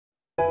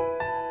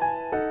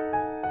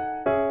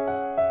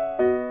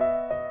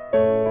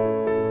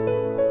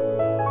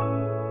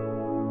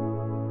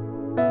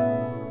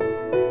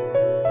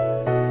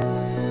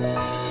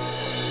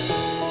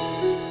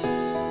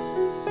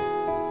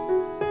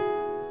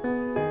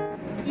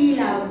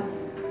ilaw.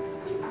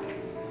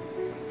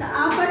 Sa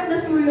apat na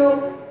sulok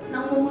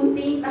ng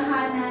mumunting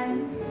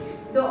tahanan,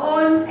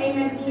 doon ay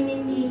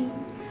nagniningning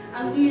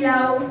ang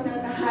ilaw ng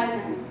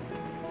tahanan.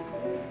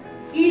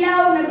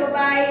 Ilaw na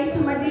gabay sa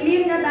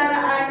madilim na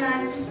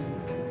daraanan,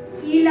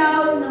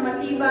 ilaw na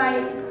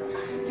matibay,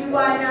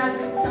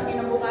 liwanag sa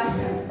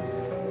kinabukasan.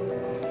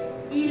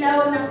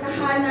 Ilaw ng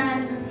tahanan,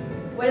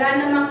 wala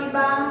namang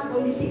iba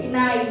kundi si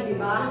Inay, di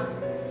ba?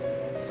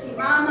 Si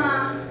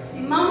Mama,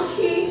 si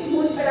Mamshi,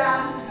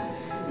 Mudra,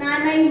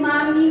 Nanay,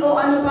 Mami o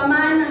ano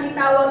paman ang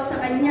itawag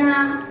sa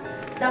kanya,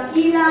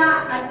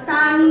 dakila at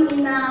tanging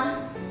ina,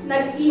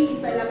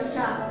 nag-iisa lang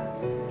siya.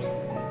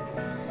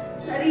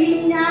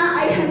 Sarili niya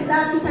ay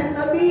handang isang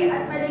tabi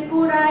at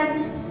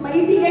talikuran,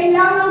 maibigay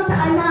lamang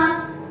sa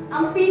anak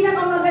ang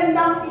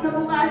pinakamagandang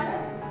kinabukasan.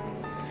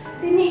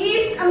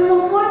 Tiniis ang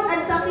lungkot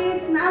at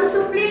sakit na ang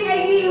supling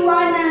ay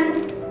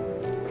iiwanan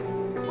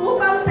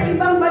upang sa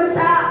ibang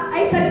bansa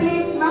ay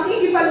saglit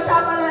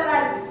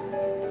makikipagsapalaran.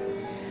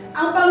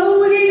 Ang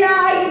pangungulila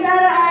ay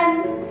idaraan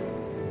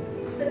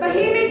sa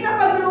tahimik na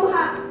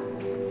pagluha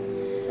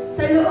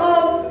sa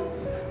loob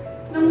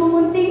ng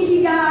mumunting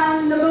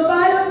higaan na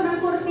babalot ng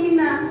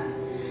kurtina.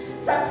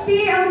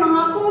 Saksi ang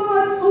mga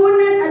kumot,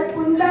 unan at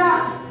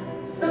punda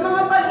sa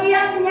mga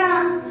pag-iyak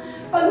niya.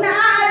 Pag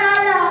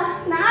naaalala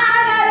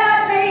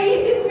at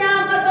naiisip niya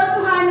ang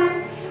katotohanan,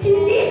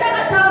 hindi siya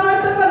kasama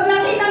sa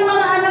paglaki ng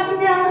mga anak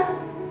niya.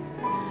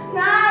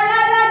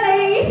 Naaalala,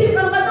 naiisip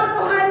ang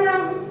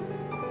katotohanan,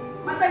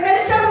 matagal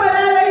siyang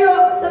malalayo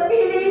sa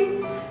piling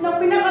ng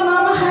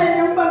pinakamamahal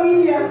ng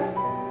pamilya.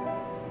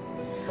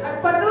 At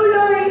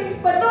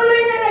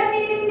patuloy na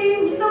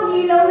nagniningning itong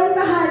ilaw ng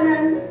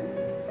tahanan,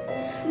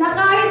 na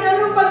kahit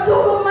anong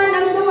pagsubok man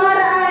ang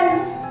dumaraan,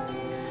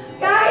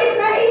 kahit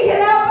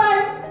nahihirapan,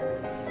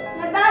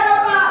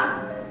 nadarapa,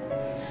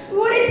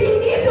 ngunit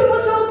hindi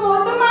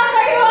sumusuko,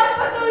 tumatayo at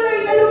patuloy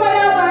na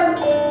lumalaban,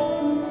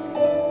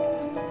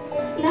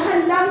 na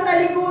handang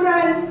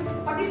talikuran,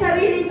 pati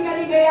sariling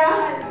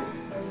kaligayahan.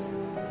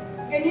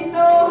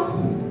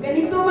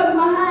 Ganito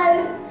magmahal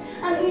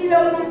ang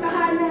ilaw ng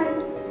tahanan.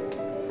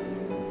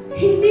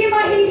 Hindi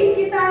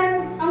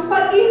mahihigitan ang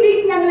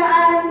pag-ibig ng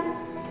laan.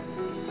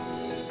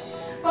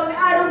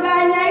 Pag-aruga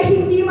niya ay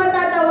hindi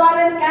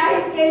matatawaran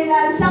kahit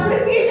kailan.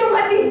 Sakripisyong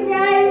hatid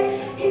niya ay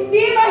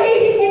hindi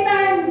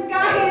mahihigitan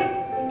kahit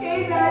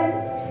kailan.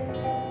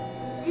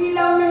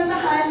 Ilaw ng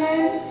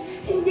tahanan,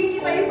 hindi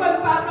kita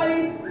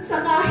ipagpapalit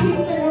sa kahit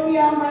anong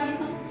yaman.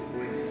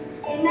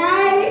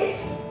 Inay,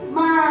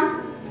 Ma,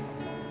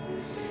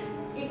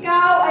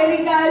 ikaw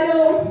ay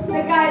regalo na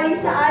galing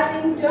sa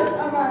ating Diyos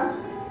Ama.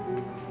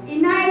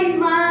 Inay,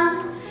 Ma,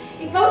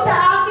 ikaw sa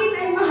akin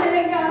ay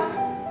mahalaga.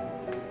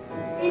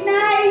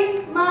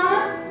 Inay,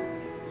 Ma,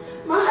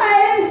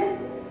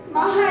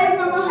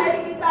 mahal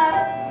kita.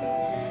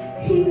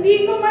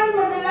 Hindi ko man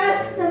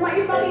madalas na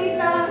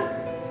maipakita,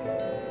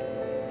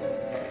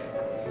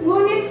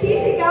 ngunit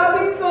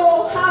sisigawin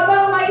ko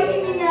habang may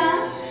hininga,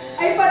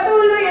 ay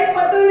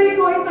patuloy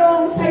ko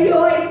itong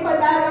sa'yo ay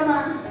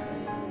ipadarama.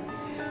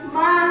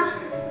 Ma,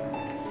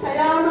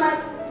 salamat.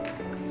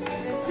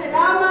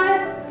 Salamat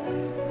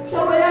sa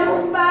walang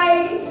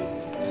humpay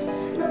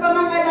na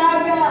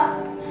pangangalaga.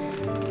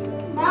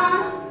 Ma,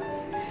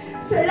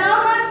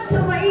 salamat sa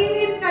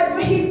mainit at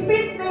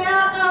mahigpit na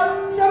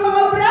yakap, sa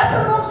mga braso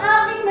mong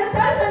aking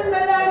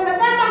nasasandalan,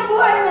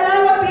 natatakbuhan,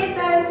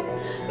 nalalapitan,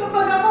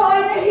 kapag ako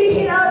ay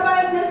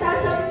nahihirapan,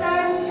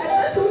 nasasaktan at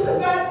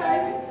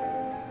nasusugatan.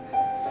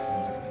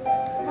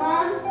 Ma,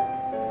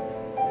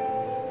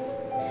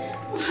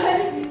 mahal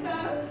kita.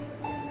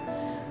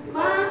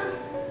 Ma,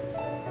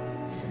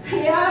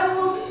 hayaan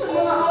mo sa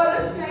mga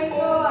oras na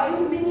ito ay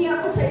humingi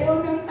ako sa iyo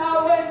ng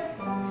tawad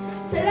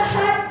sa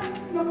lahat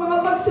ng mga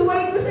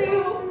pagsuway ko sa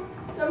iyo,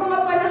 sa mga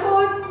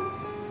panahon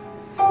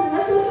na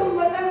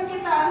nasusumbatan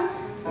kita,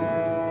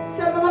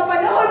 sa mga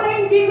panahon na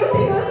hindi ko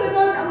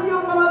sinusunod ang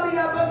iyong mga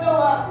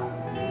pinapagawa.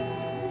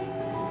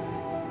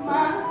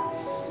 Ma,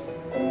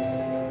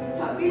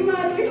 Happy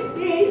Mother's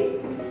Day.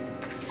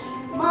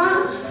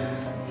 Ma,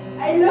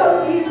 I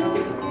love you.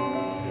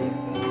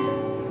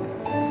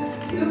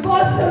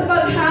 Lubos ang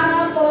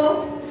paghanga ko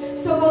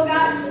sa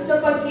wagas na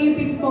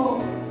pag-ibig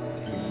mo.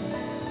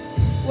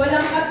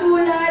 Walang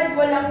katulad,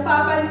 walang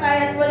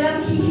papantay at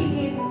walang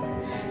hihigit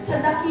sa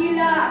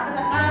dakila at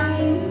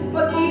tatanging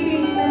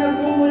pag-ibig na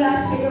nagmumula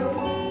sa iyo.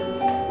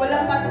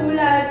 Walang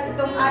katulad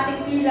itong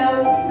ating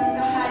ilaw ng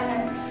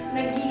tahanan.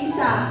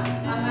 Nag-iisa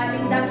ang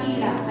ating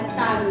dakila at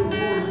tanging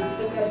ina.